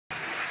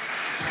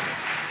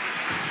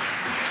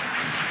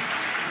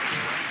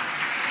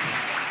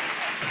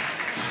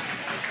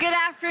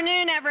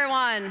afternoon,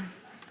 everyone.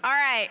 All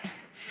right.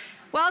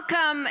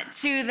 Welcome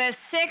to the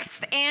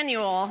 6th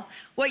annual,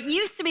 what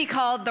used to be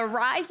called the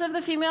Rise of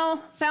the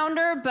Female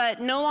Founder, but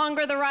no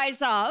longer the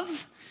Rise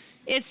of.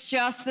 It's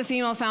just the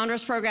Female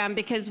Founders Program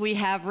because we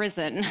have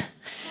risen.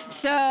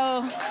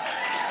 So,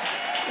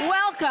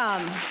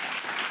 welcome.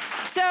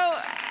 So,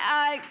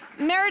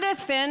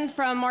 Meredith Finn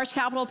from Marsh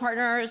Capital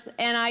Partners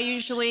and I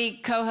usually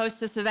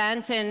co-host this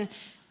event, and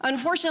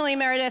unfortunately,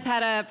 Meredith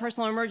had a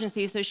personal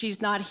emergency, so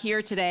she's not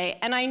here today.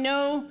 And I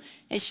know,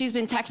 and she's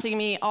been texting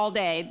me all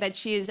day, that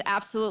she is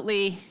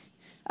absolutely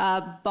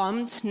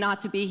bummed not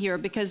to be here,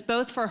 because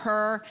both for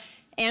her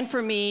and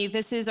for me,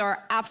 this is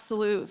our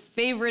absolute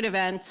favorite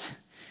event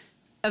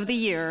of the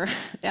year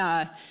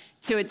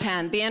to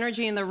attend. The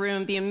energy in the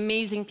room, the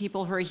amazing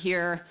people who are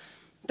here,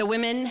 the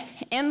women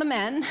and the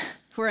men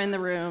who are in the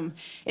room.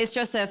 It's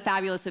just a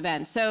fabulous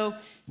event. So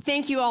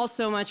thank you all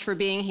so much for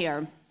being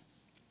here.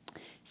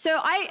 So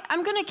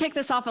I'm going to kick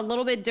this off a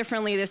little bit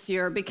differently this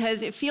year,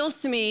 because it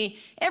feels to me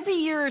every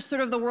year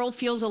sort of the world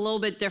feels a little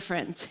bit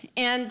different.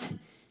 And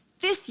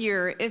this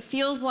year, it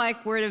feels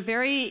like we're at a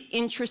very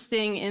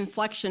interesting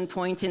inflection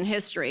point in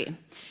history.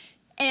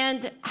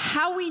 And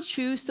how we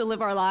choose to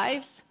live our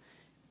lives,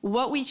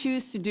 what we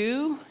choose to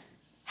do,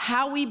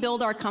 how we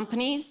build our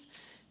companies,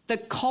 the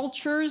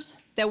cultures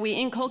that we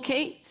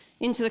inculcate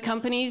into the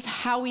companies,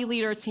 how we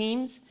lead our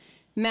teams,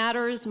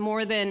 matters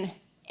more than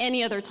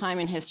any other time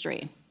in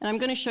history. And I'm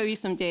going to show you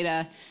some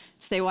data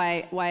to say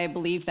why I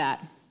believe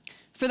that.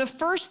 For the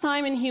first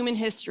time in human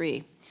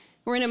history,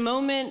 we're in a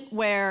moment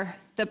where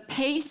the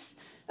pace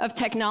of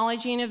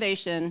technology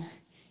innovation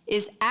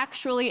is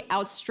actually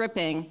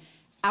outstripping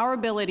our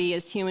ability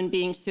as human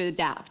beings to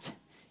adapt.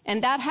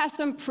 And that has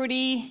some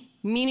pretty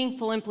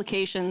meaningful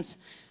implications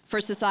for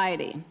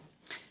society.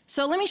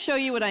 So let me show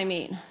you what I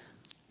mean.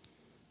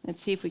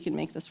 Let's see if we can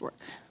make this work.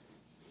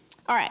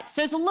 All right,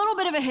 so it's a little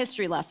bit of a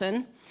history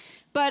lesson,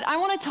 but I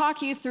want to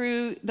talk you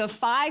through the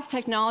 5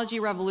 technology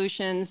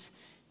revolutions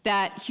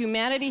that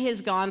humanity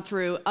has gone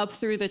through up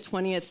through the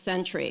 20th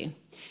century.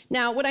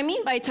 Now, what I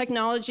mean by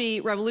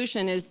technology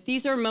revolution is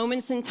these are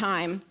moments in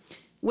time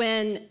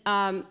when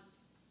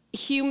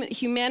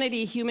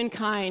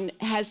humankind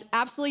has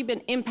absolutely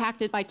been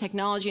impacted by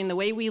technology, and the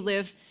way we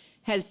live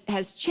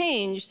has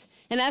changed,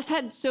 and that's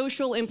had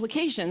social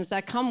implications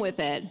that come with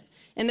it.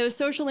 And those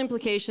social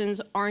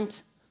implications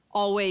aren't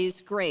always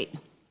great.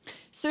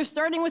 So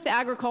starting with the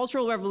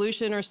agricultural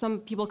revolution, or some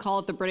people call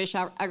it the British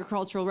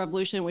agricultural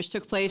revolution, which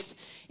took place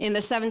in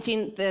the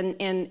 17th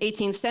and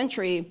 18th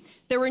century,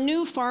 there were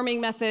new farming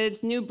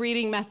methods, new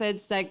breeding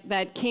methods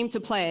that came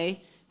to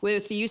play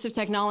with the use of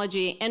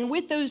technology. And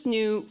with those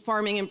new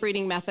farming and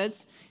breeding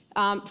methods,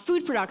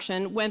 food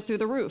production went through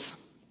the roof.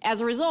 As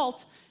a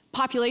result,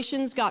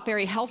 populations got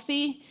very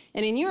healthy,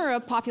 and in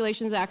Europe,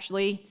 populations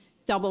actually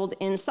doubled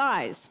in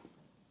size.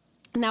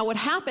 Now, what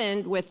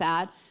happened with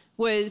that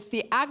was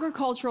the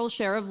agricultural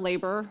share of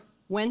labor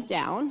went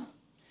down,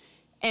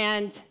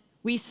 and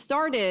we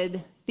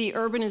started the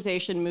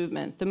urbanization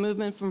movement, the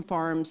movement from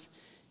farms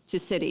to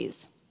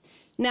cities.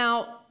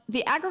 Now,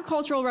 the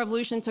agricultural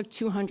revolution took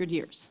 200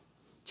 years,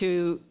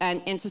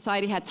 and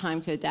society had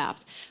time to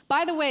adapt.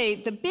 By the way,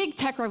 the big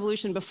tech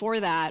revolution before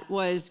that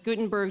was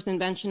Gutenberg's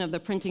invention of the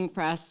printing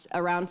press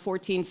around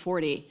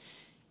 1440.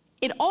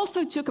 It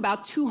also took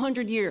about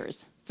 200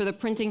 years for the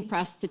printing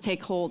press to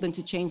take hold and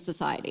to change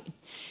society.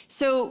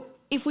 So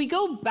if we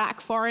go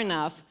back far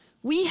enough,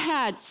 we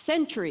had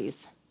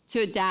centuries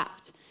to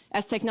adapt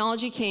as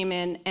technology came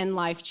in and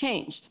life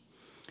changed.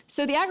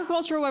 So the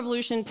agricultural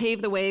revolution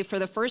paved the way for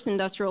the first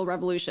industrial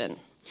revolution,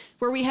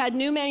 where we had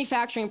new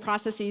manufacturing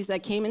processes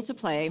that came into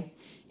play,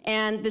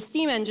 and the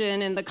steam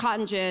engine and the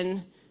cotton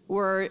gin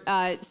were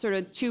sort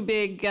of 2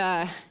 big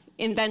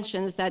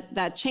inventions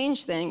that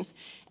changed things.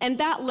 And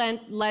that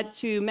led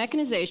to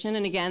mechanization,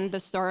 and again, the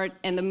start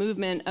and the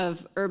movement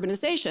of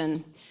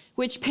urbanization,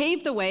 which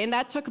paved the way, and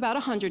that took about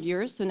 100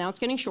 years, so now it's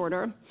getting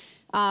shorter,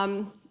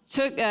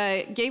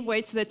 gave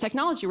way to the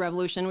technology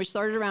revolution, which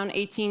started around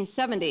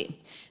 1870.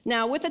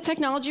 Now, with the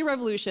technology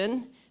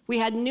revolution, we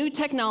had new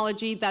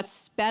technology that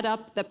sped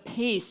up the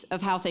pace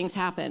of how things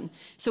happen.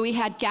 So we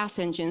had gas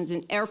engines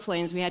and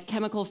airplanes, we had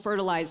chemical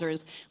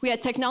fertilizers, we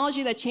had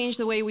technology that changed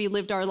the way we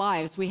lived our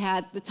lives. We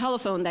had the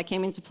telephone that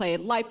came into play,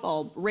 light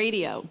bulb,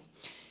 radio.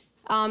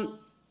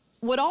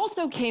 What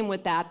also came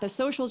with that, the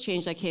social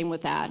change that came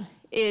with that,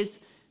 is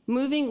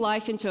moving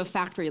life into a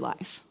factory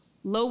life.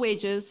 Low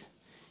wages,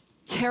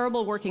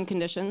 terrible working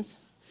conditions,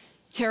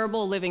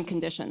 terrible living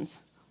conditions,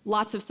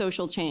 lots of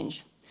social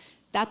change.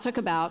 That took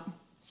about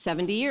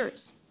 70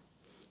 years.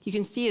 You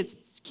can see it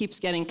keeps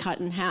getting cut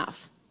in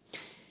half.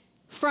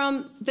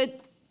 From the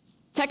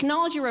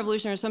technology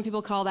revolution, or some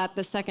people call that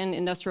the second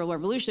industrial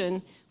revolution,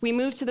 we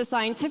moved to the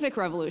scientific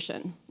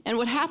revolution. And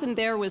what happened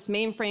there was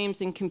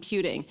mainframes and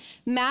computing.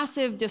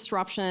 Massive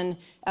disruption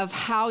of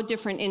how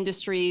different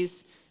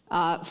industries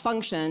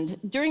functioned.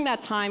 During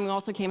that time, we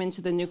also came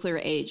into the nuclear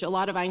age. A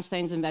lot of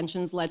Einstein's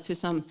inventions led to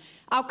some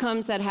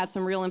outcomes that had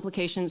some real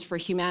implications for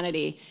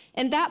humanity.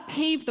 And that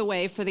paved the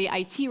way for the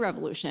IT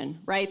revolution,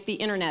 right? The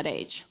internet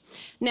age.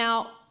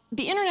 Now,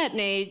 the internet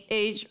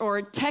age,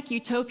 or tech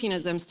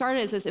utopianism,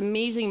 started as this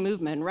amazing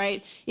movement,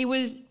 right? It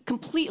was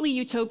completely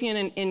utopian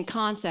in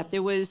concept. It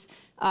was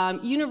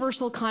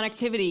universal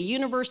connectivity,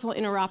 universal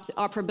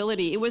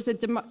interoperability. It was the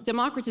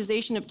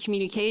democratization of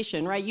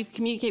communication, right? You could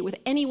communicate with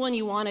anyone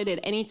you wanted at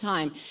any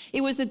time.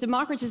 It was the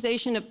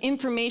democratization of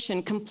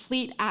information,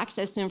 complete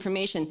access to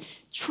information.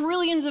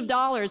 Trillions of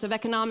dollars of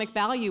economic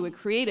value it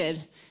created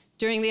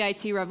during the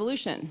IT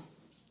revolution.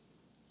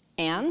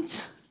 And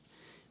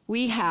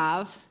we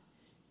have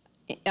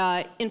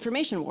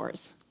information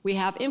wars. We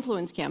have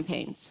influence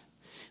campaigns.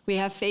 We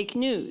have fake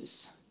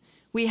news.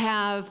 We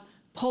have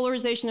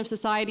polarization of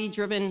society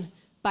driven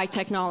by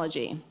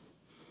technology.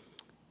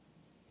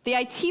 The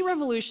IT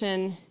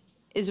revolution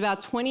is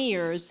about 20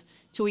 years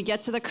till we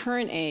get to the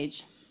current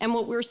age. And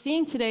what we're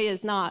seeing today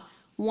is not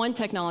one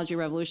technology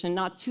revolution,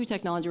 not two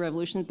technology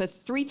revolutions, but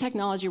three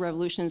technology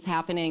revolutions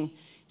happening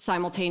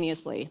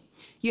simultaneously.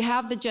 You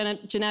have the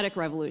genetic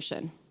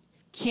revolution.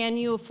 Can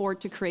you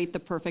afford to create the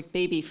perfect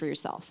baby for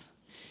yourself?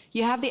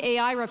 You have the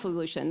AI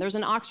revolution. There's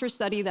an Oxford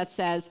study that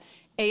says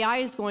AI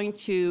is going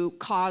to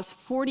cause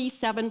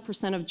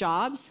 47% of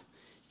jobs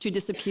to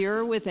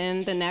disappear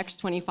within the next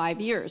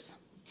 25 years.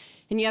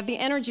 And you have the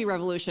energy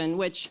revolution,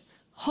 which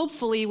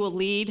hopefully will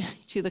lead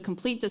to the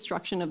complete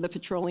destruction of the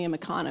petroleum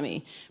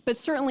economy, but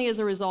certainly as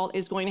a result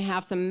is going to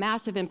have some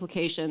massive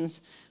implications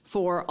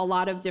for a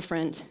lot of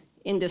different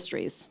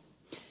industries.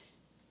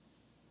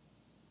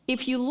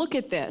 If you look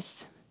at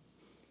this,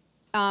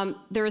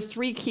 there are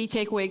three key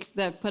takeaways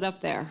that I've put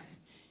up there.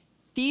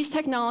 These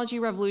technology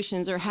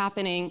revolutions are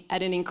happening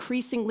at an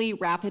increasingly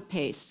rapid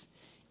pace,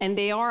 and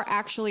they are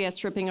actually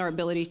outstripping our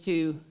ability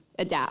to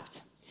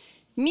adapt.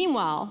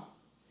 Meanwhile,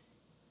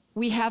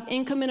 we have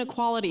income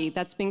inequality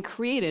that's been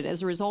created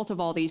as a result of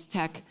all these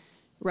tech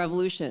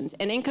revolutions.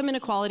 And income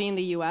inequality in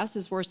the US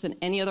is worse than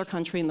any other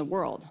country in the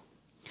world.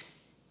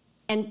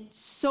 And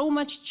so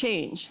much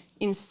change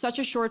in such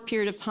a short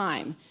period of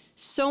time,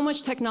 so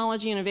much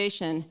technology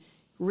innovation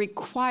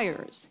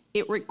requires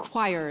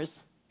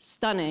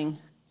stunning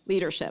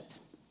leadership.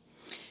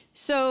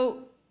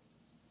 So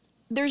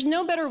there's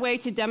no better way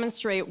to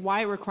demonstrate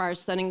why it requires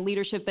stunning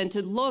leadership than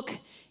to look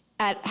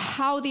at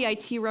how the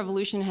IT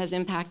revolution has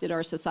impacted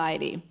our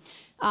society.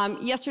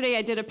 Yesterday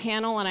I did a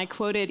panel and I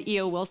quoted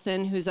E.O.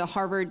 Wilson, who's a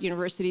Harvard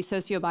University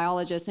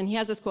sociobiologist, and he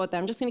has this quote that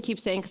I'm just gonna keep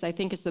saying because I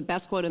think it's the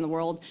best quote in the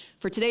world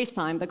for today's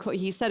time. The quote,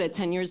 he said it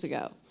 10 years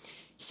ago.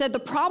 He said, "The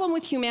problem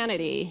with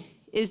humanity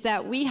is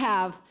that we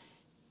have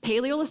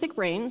Paleolithic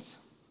brains,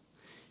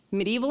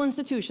 medieval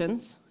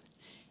institutions,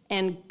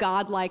 and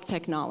godlike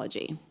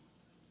technology."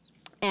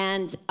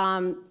 And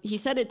he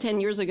said it 10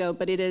 years ago,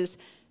 but it is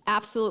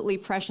absolutely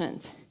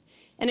prescient.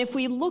 And if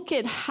we look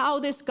at how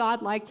this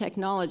godlike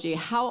technology,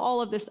 how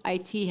all of this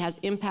IT has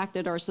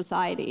impacted our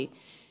society,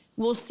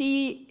 we'll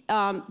see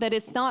that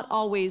it's not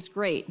always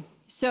great.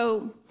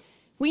 So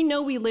we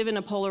know we live in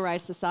a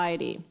polarized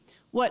society.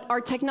 What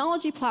our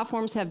technology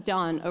platforms have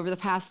done over the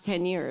past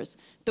 10 years,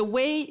 the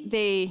way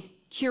they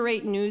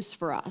curate news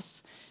for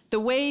us, the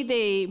way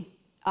they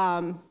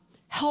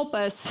help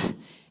us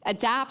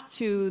adapt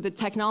to the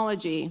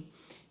technology,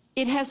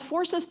 it has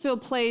forced us to a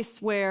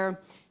place where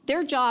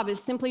their job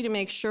is simply to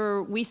make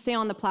sure we stay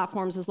on the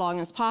platforms as long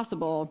as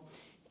possible,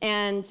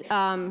 and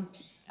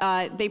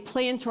they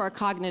play into our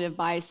cognitive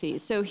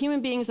biases. So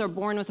human beings are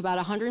born with about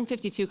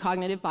 152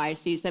 cognitive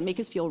biases that make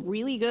us feel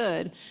really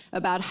good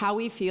about how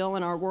we feel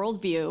in our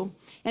worldview,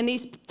 and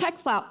these tech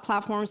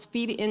platforms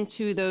feed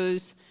into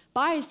those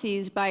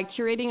biases by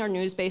curating our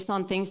news based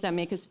on things that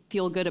make us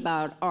feel good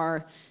about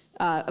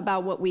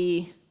about what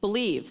we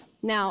believe.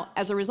 Now,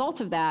 as a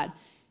result of that,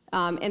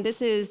 and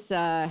this is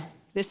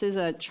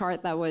a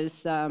chart that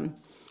was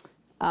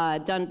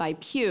done by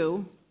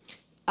Pew,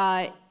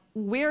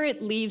 where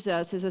it leaves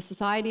us is a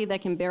society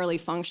that can barely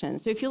function.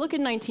 So if you look at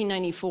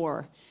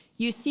 1994,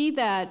 you see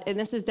that, and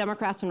this is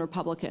Democrats and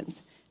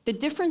Republicans, the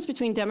difference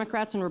between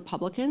Democrats and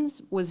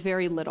Republicans was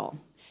very little.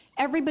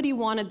 Everybody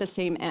wanted the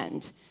same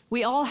end.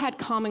 We all had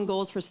common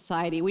goals for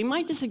society. We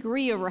might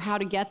disagree over how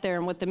to get there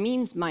and what the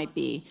means might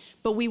be,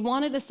 but we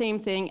wanted the same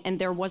thing, and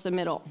there was a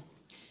middle.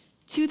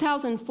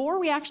 2004,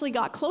 we actually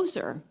got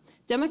closer.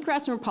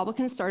 Democrats and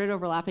Republicans started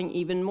overlapping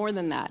even more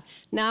than that.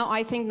 Now,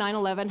 I think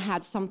 9/11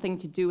 had something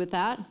to do with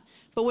that,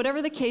 but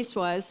whatever the case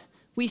was,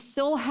 we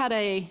still had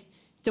a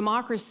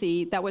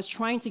democracy that was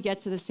trying to get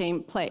to the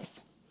same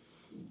place.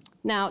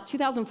 Now,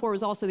 2004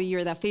 was also the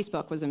year that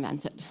Facebook was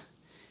invented.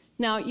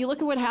 Now, you look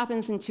at what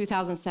happens in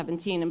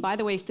 2017, and by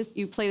the way, if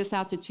you play this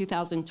out to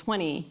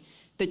 2020,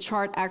 the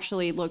chart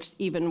actually looks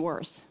even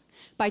worse.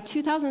 By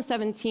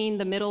 2017,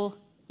 the middle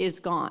is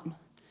gone.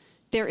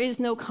 There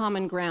is no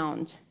common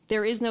ground.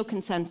 There is no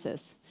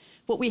consensus.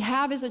 What we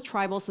have is a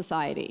tribal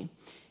society.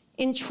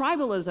 In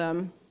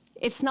tribalism,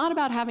 it's not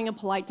about having a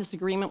polite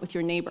disagreement with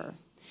your neighbor.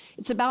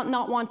 It's about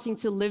not wanting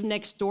to live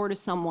next door to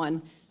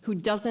someone who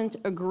doesn't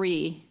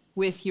agree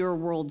with your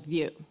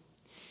worldview.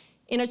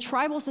 In a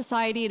tribal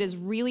society, it is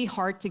really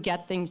hard to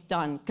get things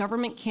done.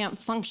 Government can't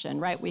function,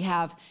 right? We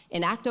have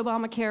enact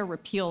Obamacare,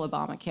 repeal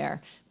Obamacare,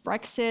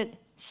 Brexit,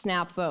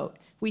 snap vote.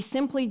 We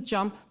simply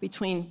jump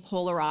between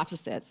polar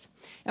opposites.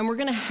 And we're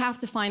gonna have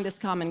to find this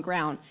common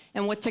ground.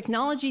 And what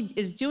technology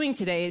is doing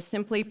today is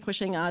simply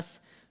pushing us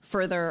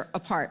further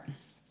apart.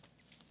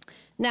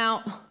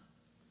 Now,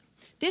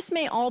 this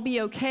may all be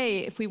okay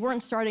if we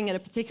weren't starting at a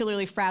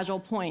particularly fragile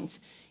point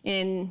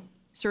in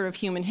sort of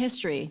human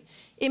history.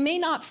 It may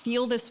not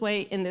feel this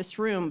way in this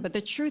room, but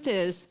the truth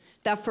is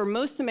that for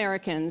most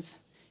Americans,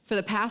 for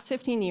the past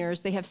 15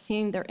 years, they have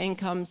seen their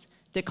incomes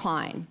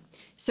decline.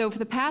 So for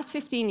the past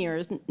 15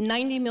 years,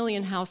 90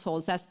 million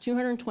households, that's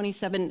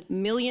 227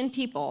 million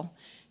people,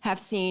 have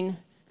seen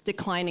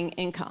declining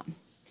income.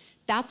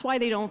 That's why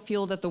they don't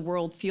feel that the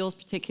world feels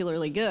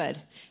particularly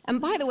good. And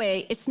by the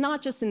way, it's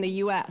not just in the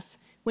US.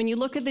 When you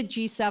look at the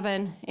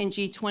G7 and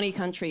G20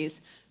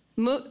 countries,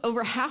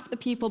 over half the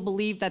people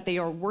believe that they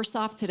are worse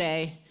off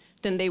today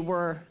than they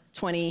were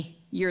 20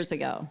 years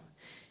ago.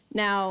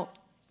 Now,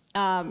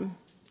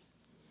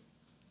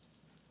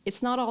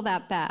 it's not all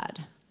that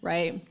bad,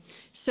 right?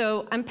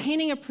 So I'm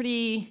painting a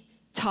pretty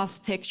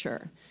tough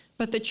picture.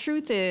 But the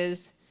truth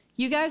is,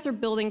 you guys are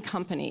building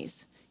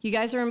companies. You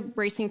guys are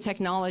embracing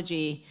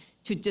technology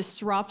to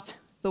disrupt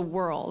the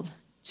world,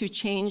 to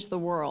change the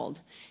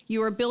world.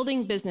 You are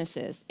building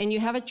businesses, and you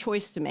have a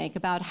choice to make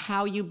about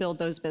how you build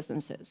those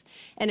businesses.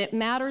 And it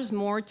matters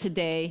more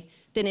today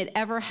than it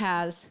ever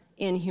has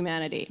in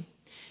humanity.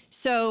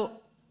 So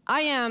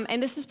I am,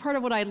 and this is part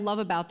of what I love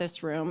about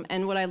this room,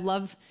 and what I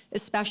love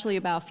especially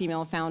about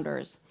female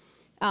founders.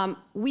 Men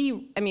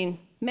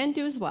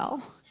do as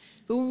well,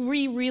 but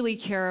we really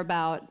care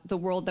about the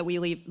world that we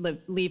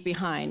leave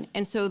behind.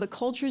 And so the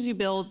cultures you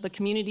build, the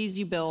communities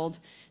you build,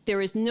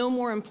 there is no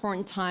more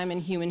important time in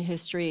human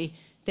history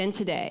than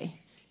today.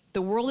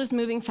 The world is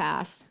moving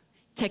fast.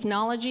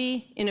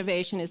 Technology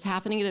innovation is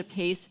happening at a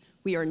pace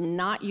we are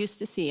not used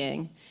to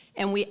seeing,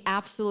 and we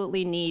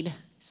absolutely need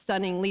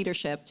stunning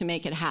leadership to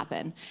make it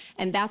happen.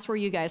 And that's where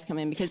you guys come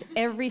in, because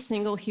every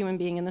single human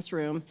being in this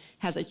room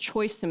has a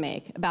choice to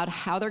make about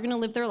how they're gonna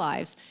live their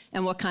lives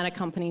and what kind of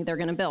company they're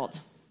gonna build.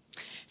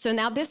 So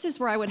now this is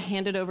where I would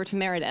hand it over to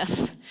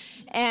Meredith.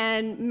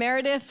 And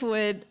Meredith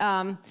would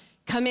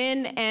come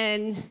in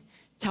and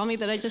tell me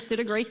that I just did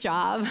a great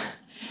job,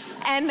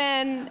 and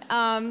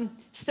then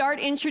start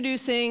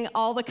introducing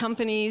all the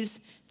companies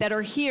that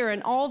are here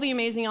and all the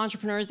amazing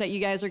entrepreneurs that you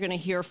guys are gonna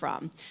hear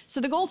from. So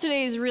the goal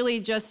today is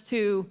really just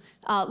to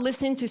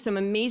listen to some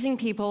amazing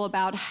people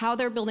about how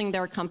they're building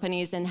their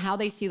companies and how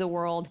they see the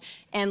world,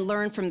 and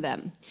learn from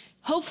them.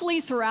 Hopefully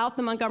throughout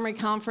the Montgomery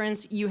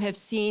conference, you have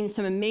seen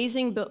some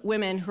amazing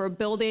women who are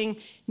building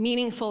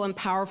meaningful and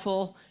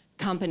powerful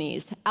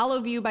companies.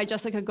 AlloView by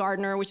Jessica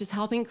Gardner, which is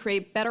helping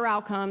create better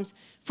outcomes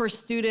for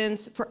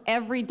students for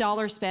every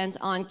dollar spent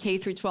on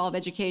K-12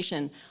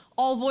 education.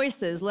 All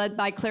Voices, led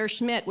by Claire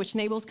Schmidt, which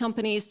enables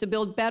companies to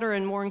build better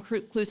and more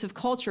inclusive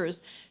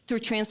cultures through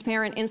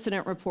transparent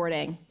incident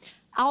reporting.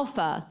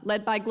 Alpha,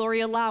 led by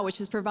Gloria Lau,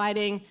 which is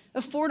providing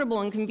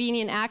affordable and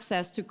convenient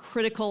access to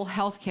critical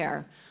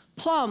healthcare.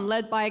 Plum,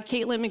 led by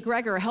Caitlin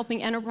McGregor,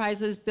 helping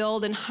enterprises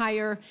build and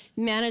hire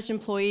managed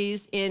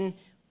employees in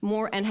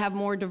and have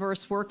more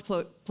diverse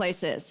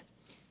workplaces.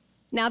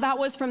 Now that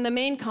was from the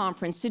main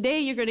conference.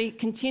 Today we're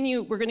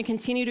going to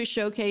continue to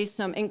showcase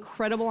some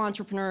incredible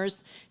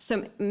entrepreneurs,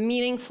 some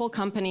meaningful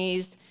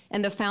companies,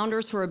 and the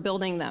founders who are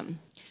building them.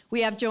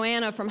 We have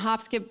Joanna from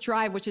Hop Skip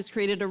Drive, which has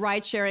created a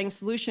ride-sharing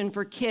solution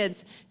for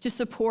kids to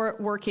support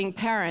working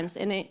parents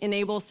and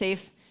enable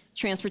safe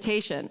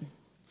transportation.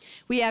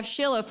 We have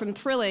Sheila from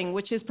Thrilling,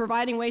 which is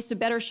providing ways to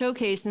better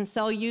showcase and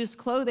sell used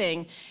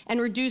clothing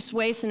and reduce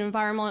waste and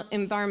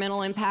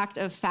environmental impact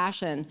of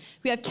fashion.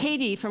 We have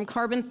Katie from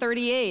Carbon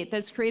 38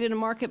 that's created a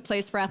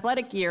marketplace for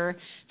athletic gear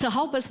to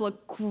help us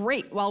look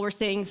great while we're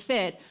staying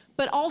fit,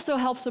 but also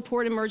help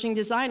support emerging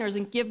designers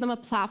and give them a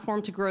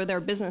platform to grow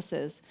their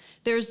businesses.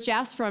 There's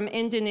Jess from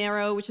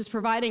Indinero, which is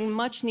providing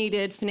much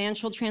needed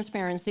financial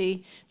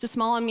transparency to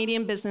small and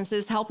medium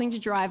businesses, helping to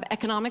drive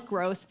economic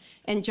growth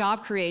and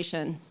job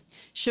creation.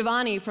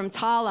 Shivani from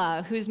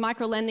Tala, whose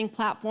micro-lending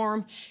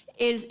platform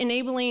is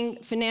enabling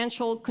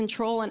financial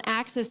control and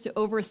access to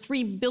over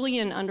 3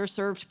 billion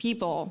underserved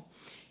people.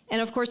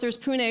 And of course, there's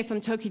Pune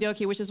from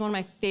Tokidoki, which is one of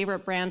my favorite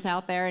brands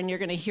out there, and you're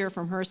gonna hear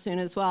from her soon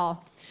as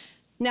well.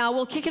 Now,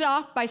 we'll kick it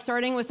off by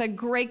starting with a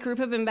great group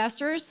of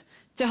investors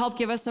to help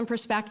give us some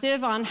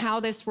perspective on how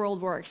this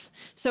world works.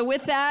 So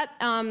with that,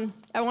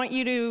 I want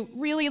you to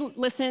really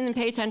listen and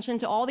pay attention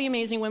to all the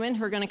amazing women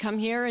who are gonna come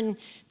here and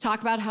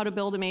talk about how to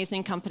build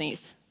amazing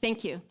companies.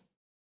 Thank you.